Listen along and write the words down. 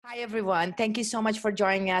Hi, everyone. Thank you so much for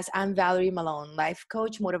joining us. I'm Valerie Malone, life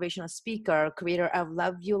coach, motivational speaker, creator of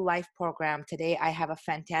Love You Life program. Today, I have a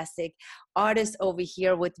fantastic artist over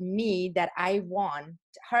here with me that I want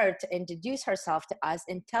her to introduce herself to us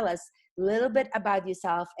and tell us a little bit about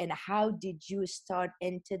yourself and how did you start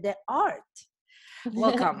into the art.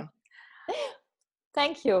 Welcome.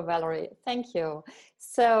 Thank you, Valerie. Thank you.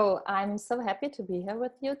 So I'm so happy to be here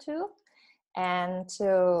with you too and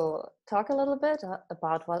to talk a little bit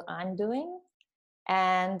about what I'm doing.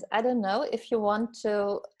 And I don't know if you want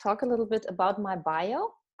to talk a little bit about my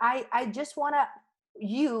bio. I just want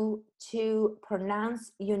you to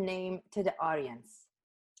pronounce your name to the audience.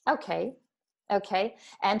 Okay.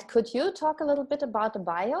 And could you talk a little bit about the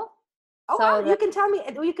bio? You can tell me.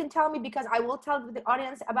 You can tell me because I will tell the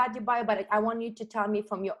audience about your bio, but I want you to tell me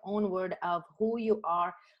from your own word of who you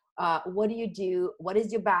are, what do you do, what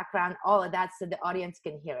is your background, all of that, so the audience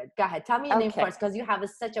can hear it. Go ahead, tell me your name first because you have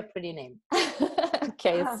such a pretty name.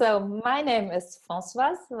 Okay, so my name is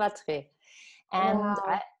Françoise Watré, and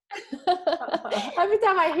wow. Every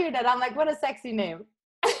time I hear that, I'm like, what a sexy name.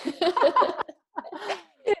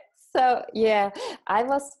 So yeah, I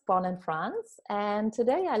was born in France and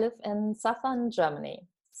today I live in southern Germany.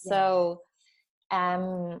 So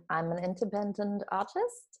I'm an independent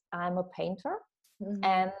artist. I'm a painter,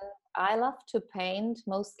 and I love to paint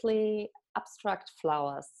mostly abstract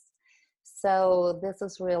flowers. So this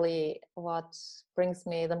is really what brings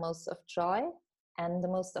me the most of joy and the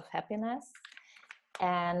most of happiness.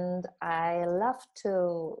 And I love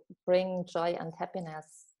to bring joy and happiness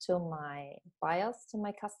to my buyers, to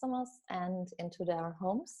my customers, and into their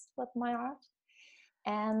homes with my art.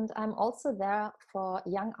 And I'm also there for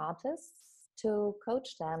young artists to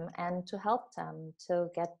coach them and to help them to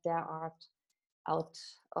get their art out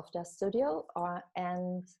of their studio,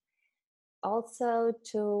 and also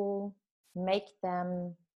to make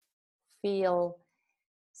them feel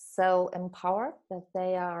so empowered that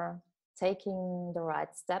they are taking the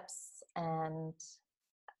right steps and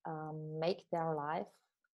make their life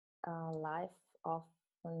a life of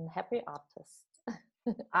a happy artist.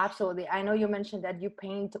 Absolutely. I know you mentioned that you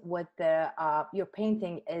paint with your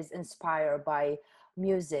painting is inspired by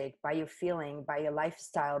music, by your feeling, by your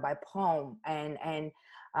lifestyle, by poem. And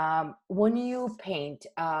when you paint,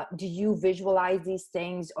 do you visualize these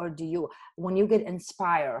things, or when you get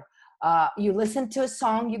inspired, you listen to a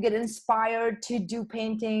song, you get inspired to do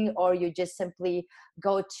painting, or you just simply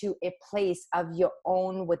go to a place of your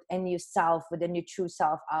own within yourself, within your true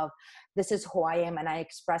self of this is who I am and I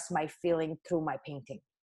express my feeling through my painting?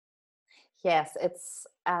 Yes, it's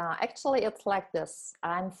actually it's like this.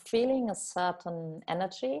 I'm feeling a certain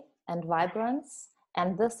energy and vibrance,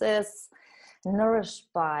 and this is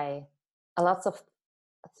nourished by a lot of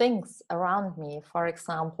things around me. For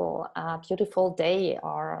example, a beautiful day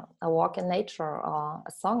or a walk in nature or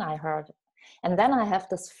a song I heard. And then I have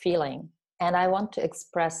this feeling and I want to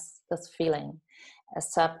express this feeling, a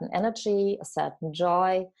certain energy, a certain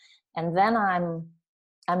joy. And then I'm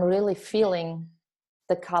really feeling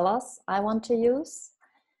the colors I want to use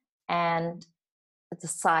and the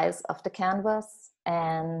size of the canvas.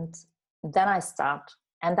 And then I start.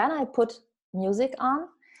 And then I put music on,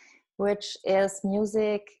 which is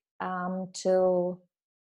music to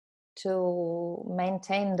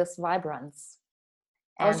maintain this vibrance.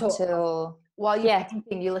 And while you're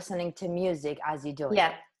painting, you're listening to music as you do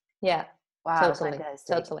it. Yeah. Wow,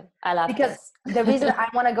 totally. I love this. The reason I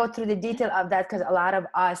want to go through the detail of that, because a lot of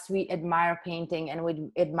us, we admire painting and we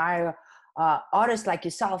admire artists like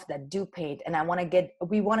yourself that do paint. And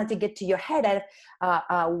we wanted to get to your head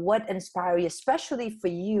at what inspires you, especially for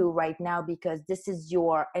you right now, because this is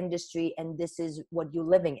your industry and this is what your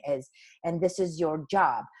living is, and this is your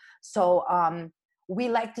job. So we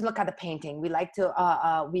like to look at the painting. We like to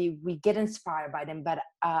we get inspired by them, but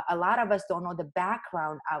a lot of us don't know the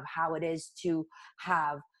background of how it is to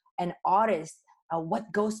have an artist.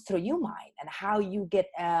 What goes through your mind and how you get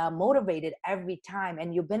motivated every time.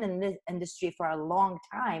 And you've been in this industry for a long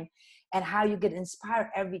time, and how you get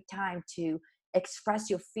inspired every time to express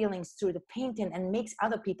your feelings through the painting and makes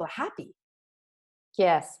other people happy.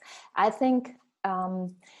 Yes, I think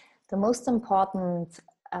the most important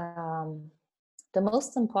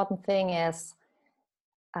thing is,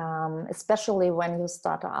 especially when you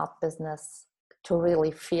start an art business, to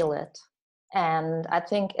really feel it. And I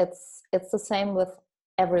think it's the same with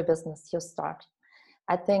every business you start.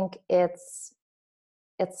 I think it's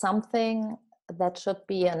something that should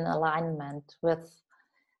be in alignment with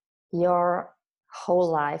your whole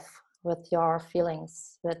life, with your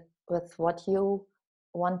feelings, with what you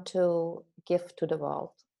want to give to the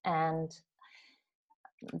world. And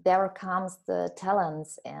there comes the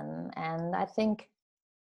talents in. And I think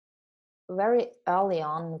very early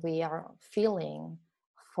on we are feeling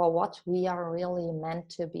for what we are really meant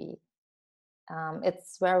to be.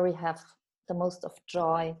 It's where we have the most of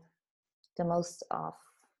joy, the most of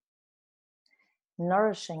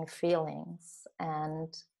nourishing feelings.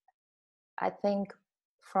 And I think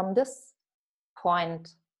from this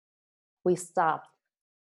point we start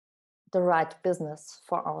the right business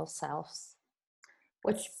for ourselves.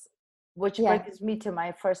 Which Yeah. brings me to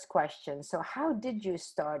my first question. So how did you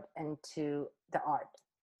start into the art?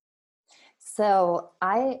 So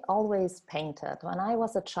I always painted. When I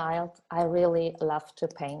was a child, I really loved to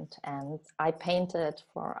paint, and I painted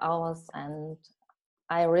for hours, and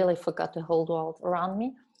I really forgot the whole world around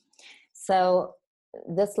me. So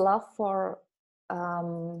this love for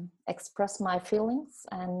express my feelings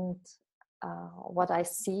and what I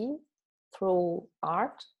see through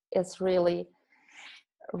art is really,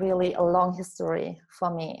 really a long history for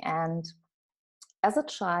me. And as a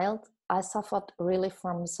child, I suffered really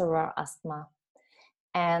from severe asthma.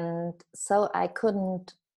 And so I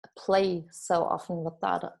couldn't play so often with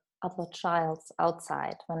the other childs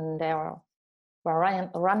outside when they were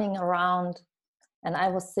running around and I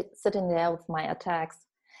was sitting there with my attacks.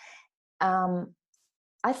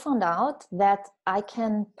 I found out that I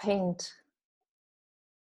can paint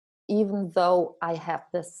even though I have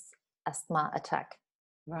this asthma attack.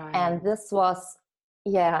 Right. And this was,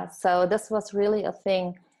 so this was really a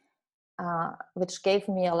thing which gave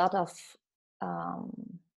me a lot of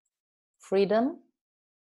freedom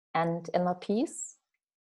and inner peace.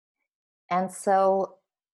 And so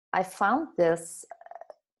I found this,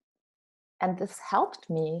 and this helped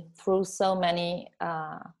me through so many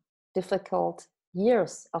difficult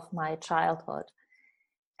years of my childhood.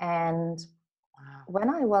 And when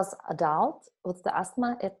I was adult with the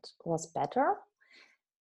asthma, it was better.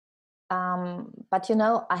 But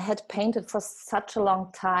I had painted for such a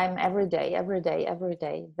long time, every day,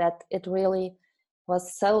 that it really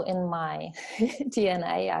was so in my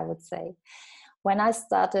DNA, I would say. When I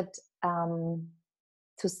started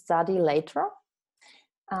to study later,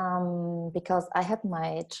 because I had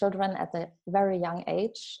my children at a very young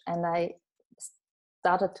age and I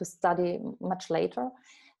started to study much later,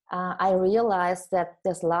 I realized that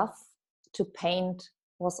this love to paint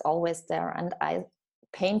was always there, and I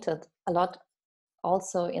painted a lot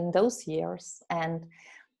also in those years. And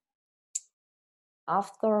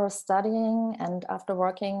after studying and after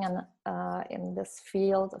working in this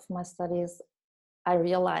field of my studies, I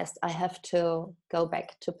realized I have to go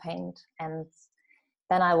back to paint. And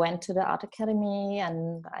then I went to the art academy,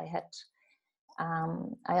 and I had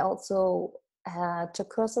I also took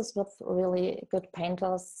courses with really good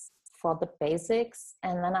painters for the basics.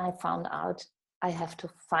 And then I found out I have to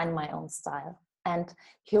find my own style. And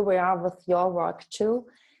here we are with your work too.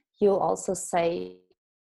 You also say,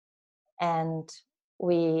 and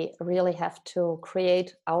we really have to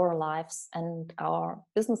create our lives and our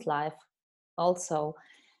business life also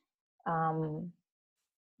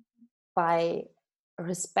by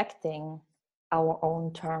respecting our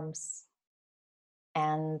own terms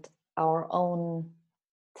and our own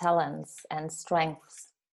talents and strengths.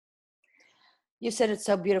 You said it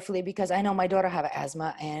so beautifully, because I know my daughter have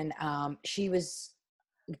asthma, and she was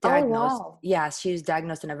diagnosed. Oh, wow. Yeah, she was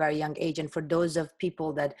diagnosed in a very young age. And for those of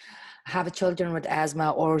people that have children with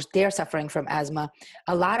asthma or they're suffering from asthma,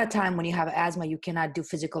 a lot of time when you have asthma, you cannot do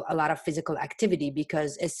a lot of physical activity,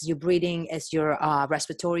 because it's your breathing, it's your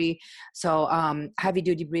respiratory. So heavy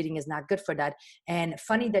duty breathing is not good for that. And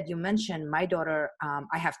funny that you mentioned my daughter.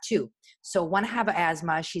 I have two. So one have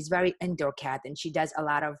asthma. She's very indoor cat, and she does a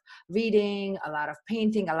lot of reading, a lot of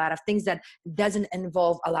painting, a lot of things that doesn't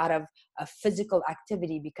involve a lot of physical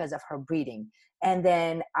activity because of her breathing. And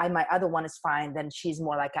then my other one is fine. Then she's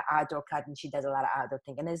more like an outdoor cat, and she does a lot of outdoor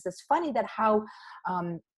things. And it's just funny that how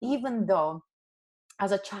even though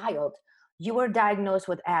as a child you were diagnosed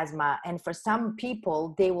with asthma, and for some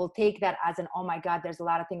people they will take that as an, oh my God, there's a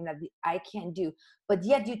lot of things that I can't do, but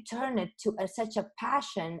yet you turn it to such a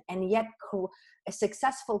passion, and yet a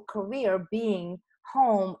successful career, being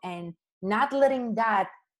home and not letting that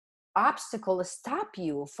obstacle stop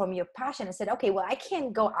you from your passion, and said, okay, well, I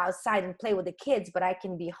can't go outside and play with the kids, but I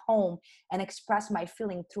can be home and express my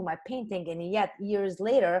feeling through my painting. And yet years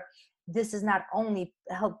later, this has not only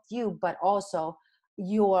helped you, but also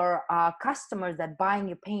your customers that buying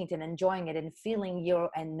your paint and enjoying it and feeling you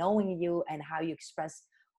and knowing you and how you express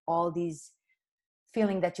all these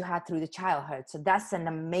feeling that you had through the childhood. So that's an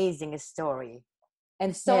amazing story.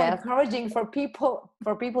 And so encouraging for people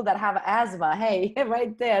that have asthma. Hey,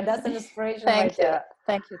 right there, that's an inspiration. Thank right you. there.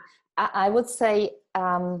 Thank you. I would say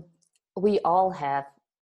we all have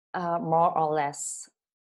more or less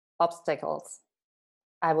obstacles.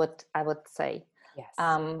 I would say. Yes.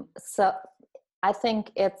 So I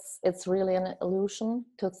think it's really an illusion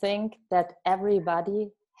to think that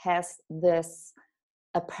everybody has this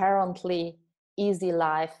apparently easy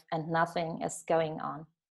life and nothing is going on.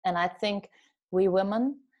 And I think we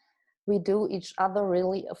women, we do each other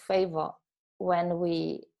really a favor when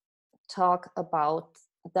we talk about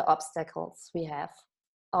the obstacles we have,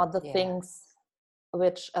 or the things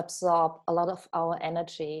which absorb a lot of our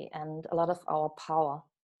energy and a lot of our power.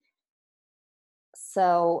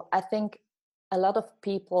 So I think a lot of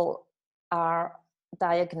people are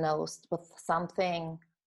diagnosed with something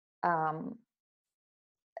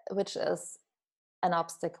which is an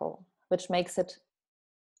obstacle, which makes it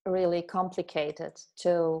really complicated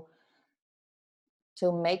to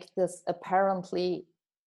make this apparently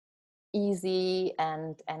easy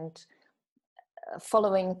and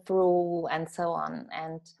following through and so on.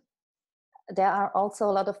 And there are also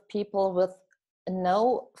a lot of people with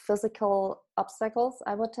no physical obstacles,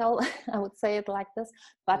 I would say it like this,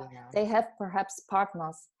 but they have perhaps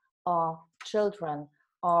partners or children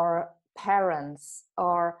or parents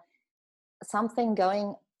or something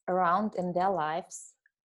going around in their lives,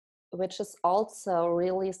 which is also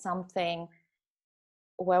really something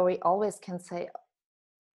where we always can say,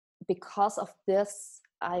 because of this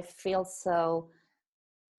I feel so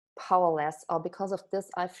powerless, or because of this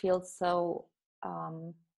I feel so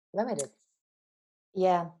limited.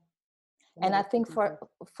 And I think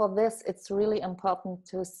for this it's really important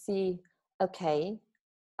to see, okay,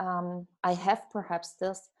 I have perhaps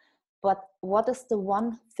this, but what is the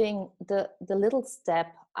one thing, the little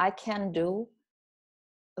step I can do,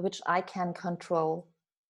 which I can control,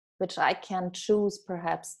 which I can choose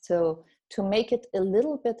perhaps to make it a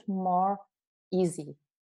little bit more easy.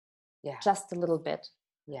 Just a little bit.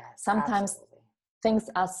 Sometimes absolutely. Things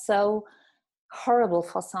are so horrible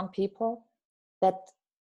for some people that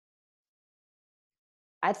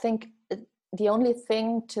I think the only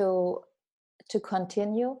thing to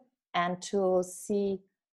continue and to see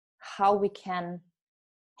how we can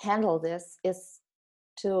handle this is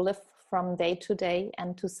to live from day to day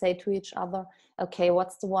and to say to each other, okay,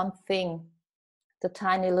 what's the one thing, the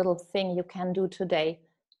tiny little thing you can do today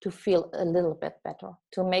to feel a little bit better,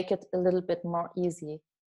 to make it a little bit more easy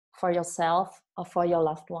for yourself or for your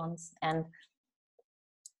loved ones. And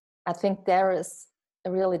I think there is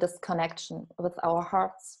really this connection with our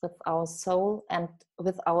hearts, with our soul, and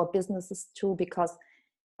with our businesses too, because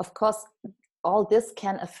of course all this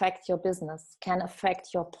can affect your business, can affect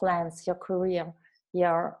your plans, your career,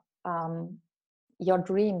 your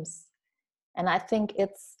dreams. And I think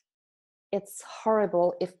it's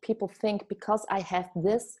horrible if people think, because I have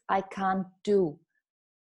this, I can't do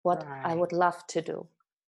what I would love to do.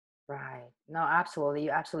 Right. No, absolutely.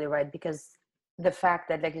 You're absolutely right. Because the fact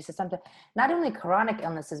that, like you said, something, not only chronic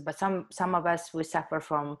illnesses, but some of us, we suffer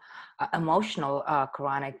from emotional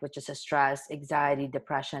chronic, which is a stress, anxiety,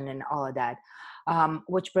 depression, and all of that.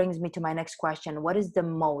 Which brings me to my next question. What is the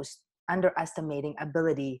most underestimating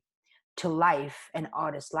ability to life an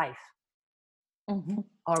artist's life? Mm-hmm.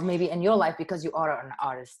 Or maybe in your life, because you are an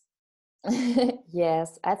artist.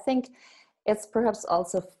 Yes, I think it's perhaps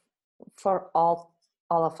also for all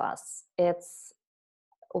of us.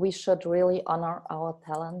 We should really honor our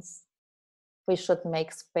talents. We should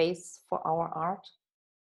make space for our art,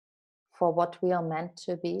 for what we are meant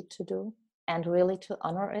to be, to do, and really to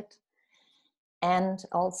honor it. And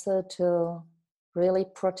also to really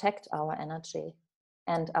protect our energy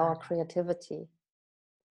and our creativity.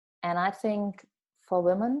 And I think for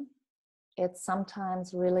women, it's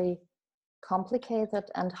sometimes really complicated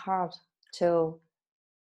and hard to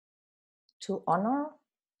honor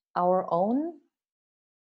our own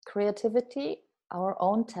creativity, our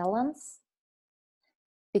own talents,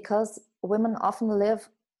 because women often live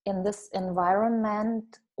in this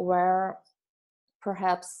environment where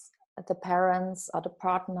perhaps the parents or the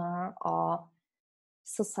partner or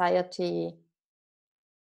society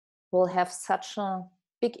will have such a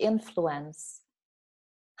big influence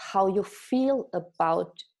how you feel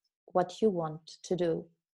about what you want to do.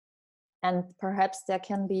 And perhaps there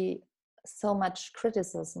can be so much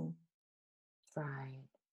criticism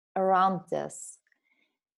around this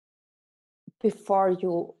before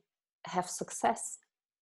you have success,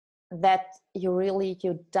 that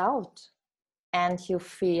you doubt, and you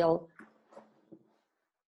feel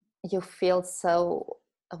so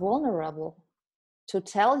vulnerable to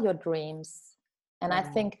tell your dreams. And I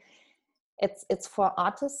think it's for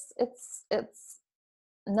artists, it's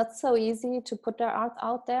not so easy to put their art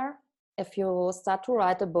out there. if you start to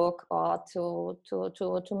write a book, or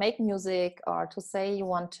to make music, or to say you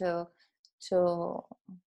want to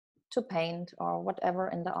paint or whatever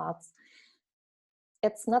in the arts,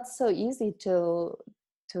 it's not so easy to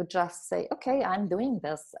just say, okay, I'm doing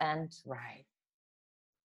this, and Right.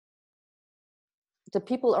 the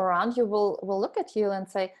people around you will look at you and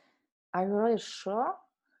say, are you really sure?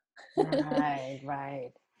 Right,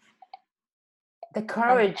 right. The And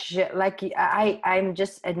courage, like I'm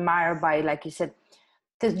just admired by, like you said,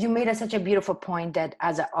 because you made such a beautiful point that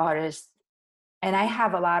as an artist, and I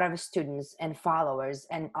have a lot of students and followers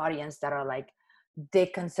and audience that are like, they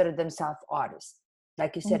consider themselves artists.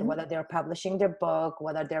 Like you said, mhm. whether they're publishing their book,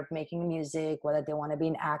 whether they're making music, whether they want to be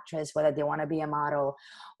an actress, whether they want to be a model,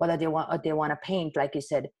 whether they want to paint, like you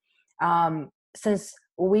said. Since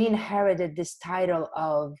we inherited this title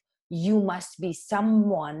of you must be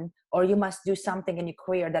someone, or you must do something in your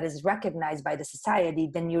career that is recognized by the society,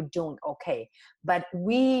 then you're doing okay. But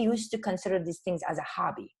we used to consider these things as a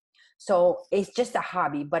hobby. So it's just a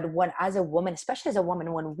hobby. But when, as a woman, especially as a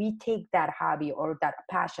woman, when we take that hobby or that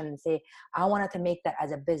passion and say, I wanted to make that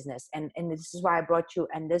as a business, and this is why I brought you,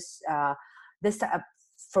 and this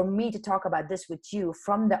for me to talk about this with you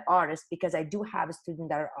from the artist, because I do have a student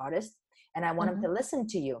that are artists, and I want them Mhm. to listen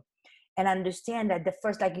to you and understand that the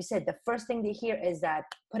first, like you said, the first thing they hear is that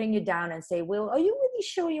putting you down and say, well, are you really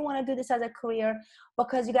sure you want to do this as a career?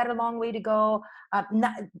 Because you got a long way to go.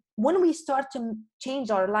 When we start to change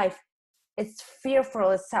our life, it's fear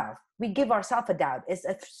for itself. We give ourselves a doubt. It's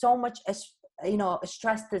so much as,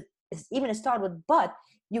 stress that is even a start with, but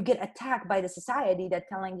you get attacked by the society that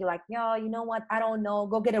telling you like, no, you know what, I don't know,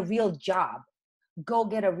 go get a real job. Go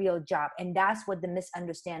get a real job. And that's what the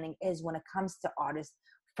misunderstanding is when it comes to artists,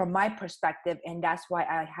 from my perspective. And that's why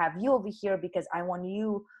I have you over here, because I want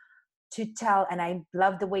you to tell, and I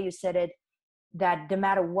love the way you said it, that no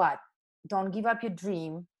matter what, don't give up your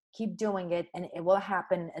dream, keep doing it, and it will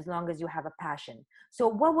happen as long as you have a passion. So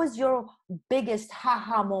what was your biggest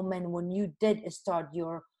haha moment when you did start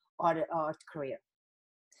your art career?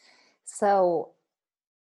 So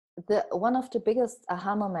the one of the biggest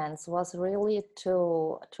aha moments was really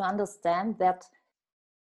to understand that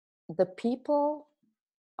the people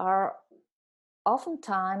are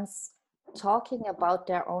oftentimes talking about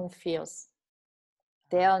their own fears.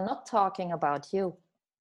 They are not talking about you.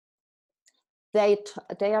 They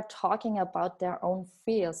are talking about their own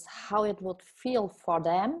fears, how it would feel for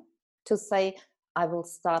them to say, I will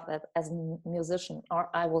start as a musician, or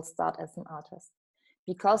I will start as an artist,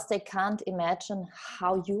 because they can't imagine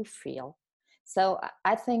how you feel. So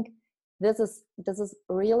I think this is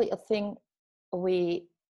really a thing we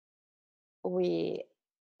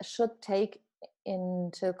should take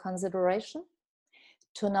into consideration,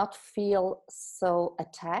 to not feel so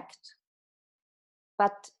attacked,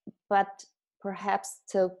 but perhaps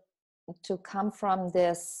to come from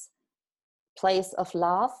this place of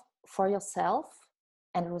love for yourself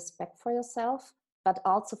and respect for yourself, but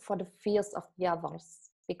also for the fears of the others,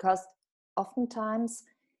 because oftentimes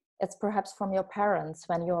it's perhaps from your parents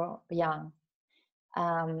when you're young,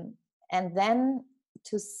 and then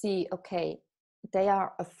to see, okay, they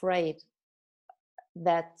are afraid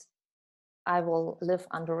that I will live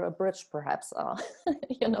under a bridge, perhaps, or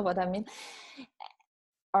you know what I mean.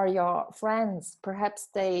 Or your friends, perhaps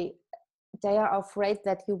they are afraid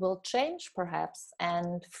that you will change, perhaps,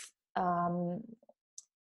 and um,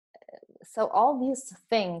 so all these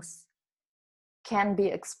things can be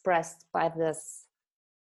expressed by this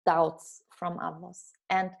doubts from others,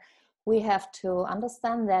 and we have to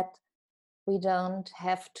understand that we don't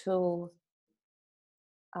have to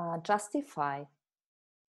justify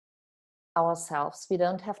ourselves. We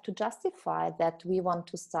don't have to justify that we want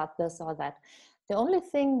to start this or that. The only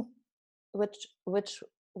thing which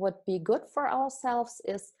would be good for ourselves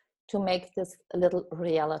is to make this little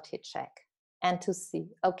reality check and to see,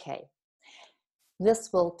 okay,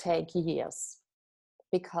 this will take years,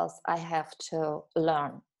 because I have to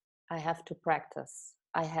learn, I have to practice,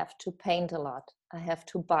 I have to paint a lot, I have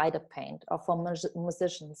to buy the paint. Or for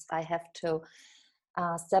musicians, I have to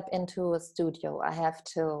step into a studio, I have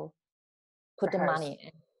to put the Rehearse. money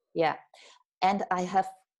in. Yeah. And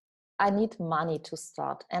I need money to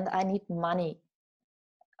start, and I need money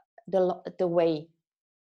the way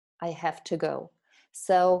I have to go.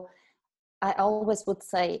 So I always would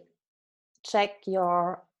say, check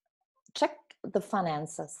the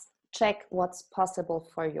finances, check what's possible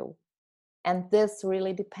for you. And this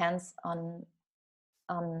really depends on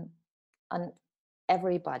on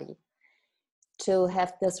everybody, to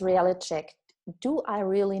have this reality check. Do I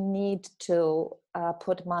really need to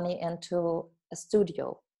put money into a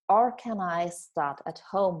studio, or can I start at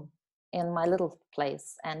home in my little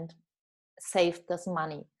place and save this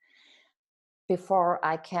money before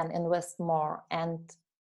I can invest more, and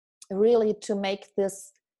really to make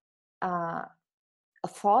this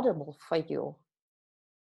affordable for you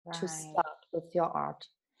to start with your art.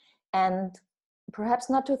 And perhaps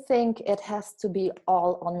not to think it has to be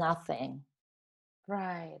all or nothing.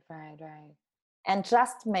 Right. And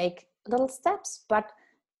just make little steps, but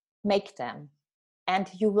make them. And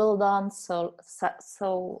you will learn so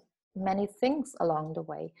many things along the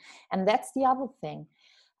way. And that's the other thing.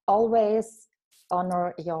 Always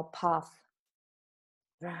honor your path.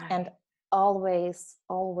 Right. And always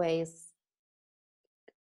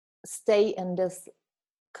stay in this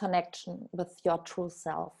connection with your true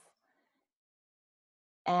self.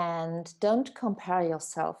 And don't compare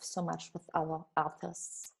yourself so much with other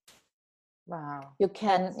artists. Wow. You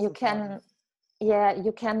can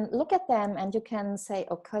look at them and you can say,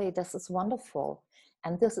 okay, this is wonderful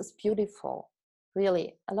and this is beautiful.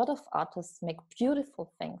 Really, a lot of artists make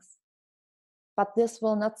beautiful things. But this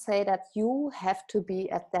will not say that you have to be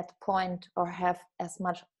at that point or have as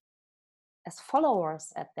much as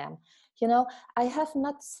followers at them. You know, I have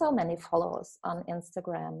not so many followers on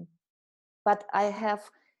Instagram, but I have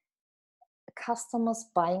customers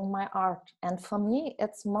buying my art. And for me,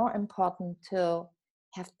 it's more important to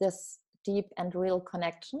have this deep and real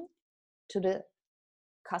connection to the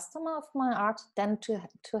customer of my art than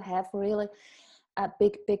to have really a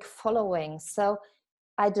big following. So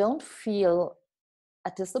I don't feel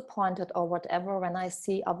disappointed or whatever when I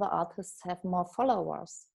see other artists have more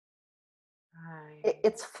followers. Right.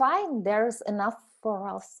 It's fine. There's enough for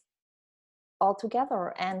us all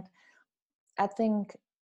together. And I think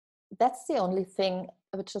that's the only thing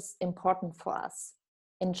which is important for us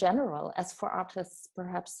in general. As for artists,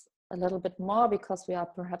 perhaps a little bit more, because we are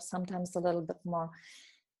perhaps sometimes a little bit more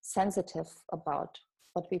sensitive about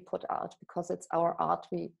what we put out, because it's our art,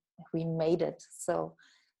 we made it. So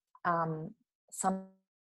something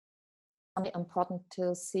important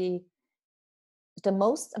to see. The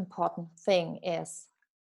most important thing is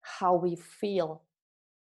how we feel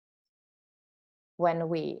when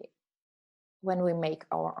we make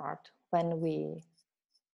our art, when we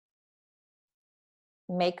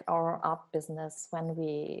make our art business, when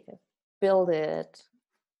we build it.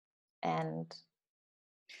 And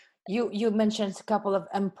you mentioned a couple of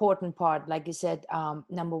important part, like you said,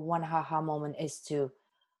 number one aha moment is to,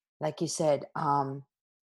 like you said,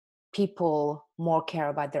 people more care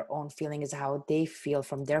about their own feelings, how they feel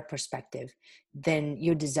from their perspective, than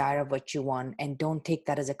your desire of what you want. And don't take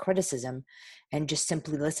that as a criticism and just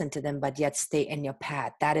simply listen to them, but yet stay in your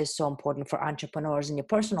path. That is so important for entrepreneurs in your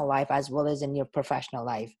personal life as well as in your professional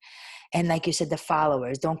life. And like you said, the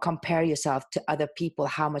followers, don't compare yourself to other people,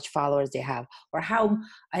 how much followers they have or how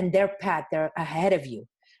on their path they're ahead of you.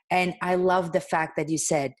 And I love the fact that you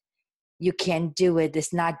said you can do it.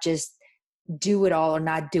 It's not just do it all or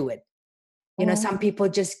not do it. You know, some people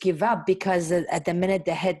just give up because at the minute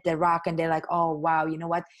they hit the rock and they're like, oh, wow, you know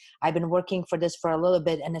what? I've been working for this for a little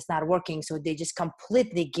bit and it's not working. So they just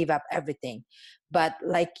completely give up everything. But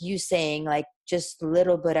like you saying, like just a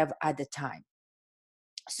little bit of at a time.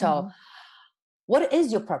 So what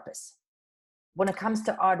is your purpose? When it comes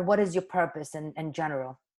to art, what is your purpose in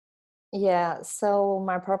general? Yeah, so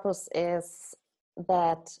my purpose is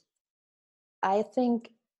that I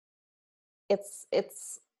think it's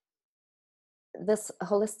this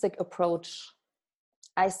holistic approach.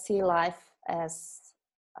 I see life as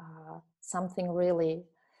something really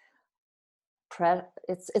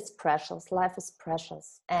it's precious. Life is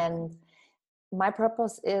precious, and my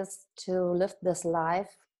purpose is to live this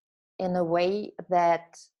life in a way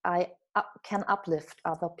that I can uplift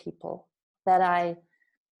other people. That I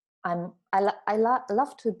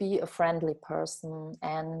love to be a friendly person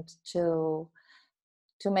and to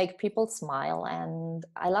make people smile, and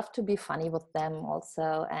I love to be funny with them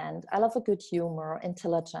also, and I love a good humor,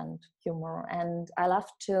 intelligent humor, and I love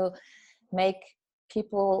to make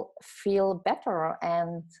people feel better.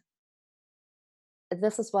 And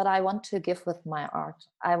this is what I want to give with my art.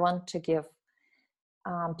 I want to give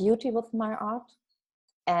beauty with my art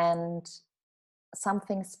and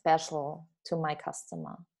something special to my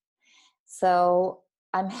customer. So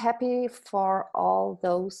I'm happy for all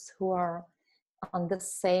those who are on the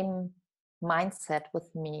same mindset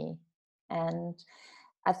with me. And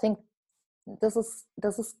I think this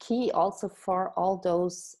is key also for all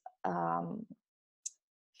those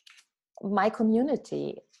my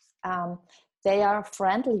community. They are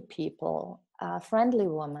friendly people, friendly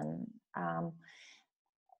women,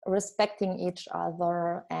 respecting each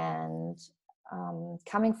other, and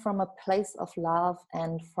coming from a place of love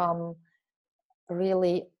and from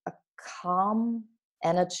really a calm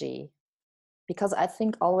energy, because I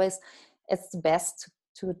think always it's best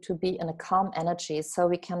to be in a calm energy so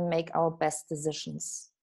we can make our best decisions.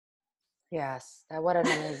 Yes, what an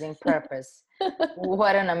amazing purpose.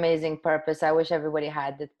 What an amazing purpose. I wish everybody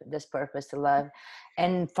had this purpose to love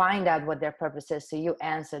and find out what their purpose is. So you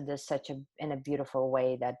answered this in a beautiful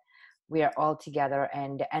way, that we are all together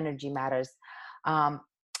and the energy matters.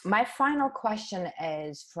 My final question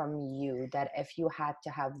is from you, that if you had to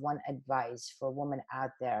have one advice for women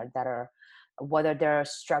out there that are, whether they're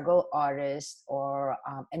struggle artists or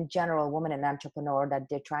in general, women and entrepreneur, that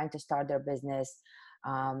they're trying to start their business,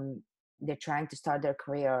 they're trying to start their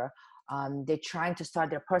career, they're trying to start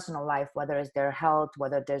their personal life, whether it's their health,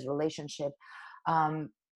 whether there's relationship,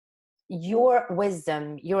 your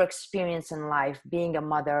wisdom, your experience in life, being a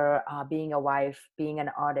mother, being a wife, being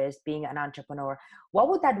an artist, being an entrepreneur, what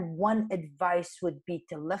would that one advice would be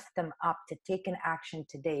to lift them up, to take an action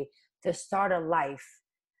today, to start a life,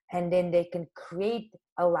 and then they can create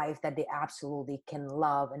a life that they absolutely can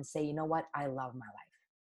love and say, you know what, I love my life?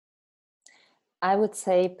 I would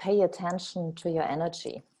say pay attention to your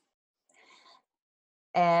energy.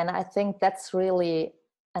 And I think that's really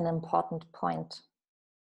an important point,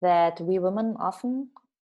 that we women often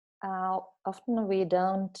we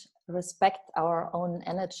don't respect our own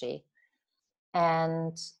energy.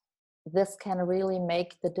 And this can really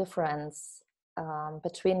make the difference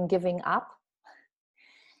between giving up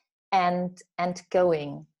and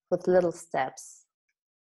going with little steps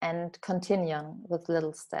and continuing with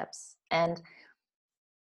little steps. And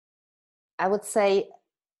I would say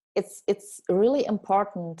it's really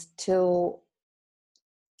important to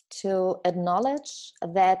acknowledge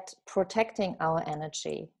that protecting our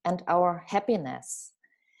energy and our happiness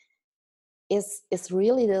is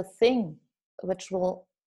really the thing which will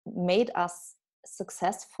make us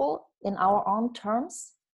successful in our own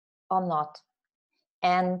terms or not.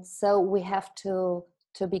 And so we have to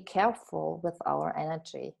be careful with our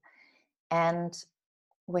energy, and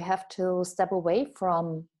we have to step away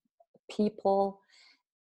from people,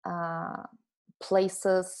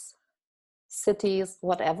 places, cities,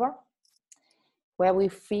 whatever, where we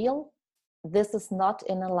feel this is not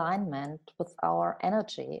in alignment with our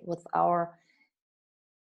energy, with our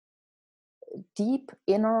deep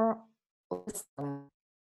inner wisdom.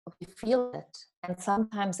 We feel it, and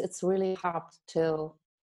sometimes it's really hard to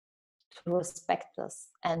respect this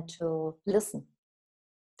and to listen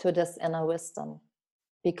to this inner wisdom,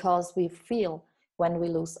 because we feel when we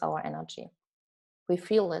lose our energy. We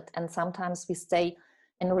feel it, and sometimes we stay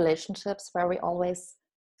in relationships where we always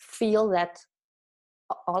feel that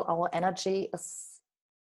all our energy is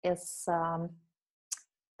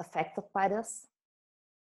affected by this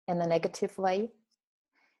in a negative way.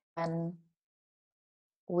 And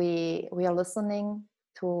we are listening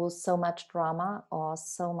to so much drama or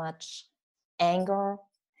so much anger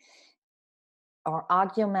or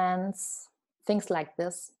arguments, things like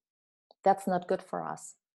this. That's not good for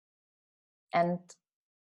us. And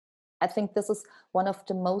I think this is one of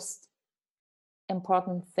the most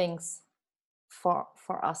important things for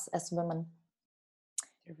us as women,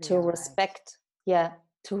 to respect,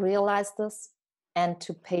 to realize this, and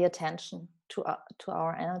to pay attention to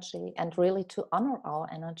our energy, and really to honor our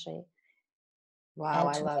energy. Wow,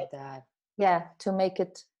 I love that. Yeah, to make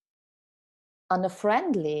it on a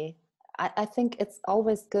friendly. I think it's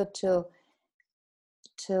always good to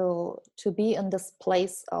be in this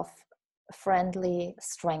place of friendly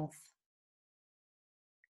strength,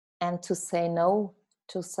 and to say no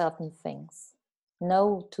to certain things,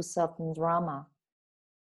 no to certain drama,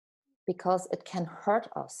 because it can hurt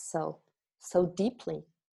us so deeply.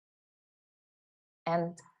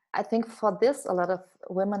 And I think for this, a lot of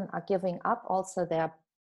women are giving up also their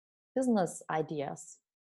business ideas,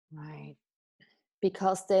 right?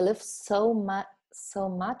 Because they live so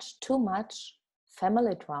much, too much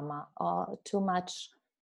family drama, or too much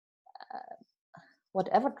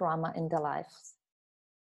whatever drama in their lives.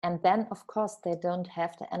 And then, of course, they don't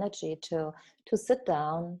have the energy to sit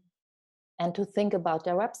down and to think about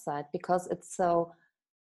their website, because it's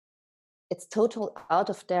total out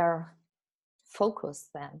of their focus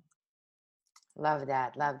then. Love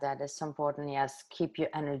that. It's so important. Yes, keep your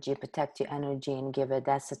energy, protect your energy, and give it.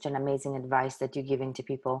 That's such an amazing advice that you're giving to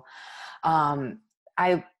people.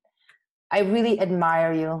 I really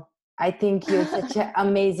admire you. I think you're such an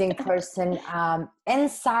amazing person,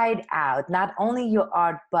 inside out. Not only your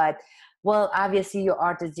art, but, well, obviously your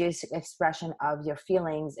art is your expression of your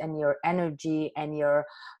feelings and your energy and your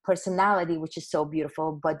personality, which is so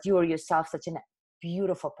beautiful. But you are yourself such a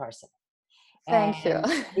beautiful person. Thank you.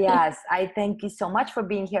 And yes, I thank you so much for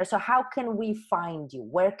being here. So how can we find you?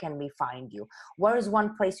 Where can we find you? Where is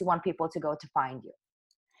one place you want people to go to find you?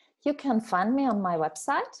 You can find me on my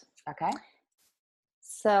website. Okay.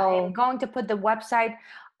 So I am going to put the website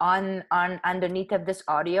on underneath of this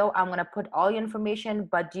audio. I'm going to put all your information,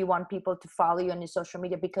 but do you want people to follow you on your social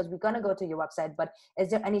media? Because we're going to go to your website, but is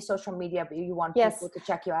there any social media you want people to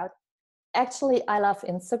check you out? Actually, I love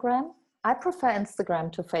Instagram. I prefer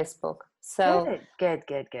Instagram to Facebook. So good.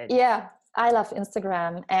 Yeah, I love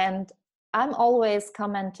Instagram, and I'm always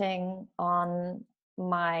commenting on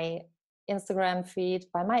my Instagram feed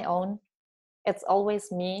by my own. It's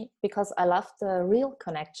always me because I love the real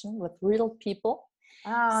connection with real people.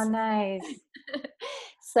 Oh, nice.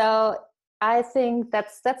 So I think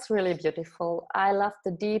that's really beautiful. I love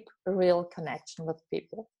the deep, real connection with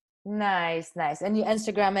people. Nice. And your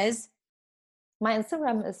Instagram is? My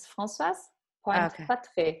Instagram is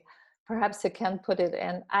Françoise.Patry. Perhaps you can put it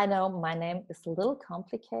in. I know my name is a little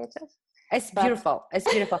complicated. It's beautiful.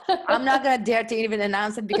 I'm not going to dare to even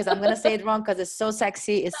announce it because I'm going to say it wrong because it's so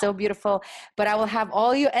sexy. It's so beautiful. But I will have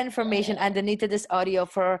all your information underneath of this audio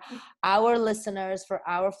for our listeners, for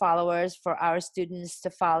our followers, for our students to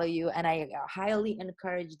follow you. And I highly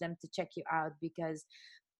encourage them to check you out because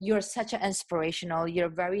you're such an inspirational, you're a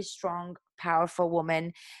very strong, powerful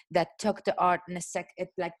woman that took the art in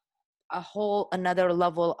like a whole another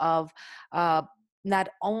level of not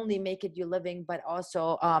only make it your living, but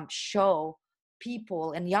also show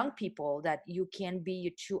people and young people that you can be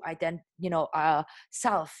your true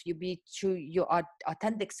self. You be true, your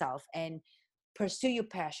authentic self, and pursue your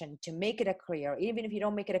passion to make it a career. Even if you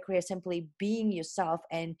don't make it a career, simply being yourself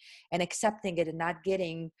and accepting it and not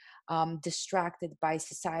getting distracted by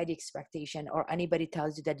society expectation or anybody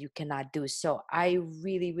tells you that you cannot do. So I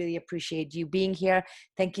really, really appreciate you being here.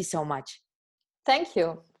 Thank you so much. Thank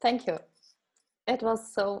you. It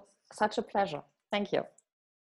was such a pleasure. Thank you.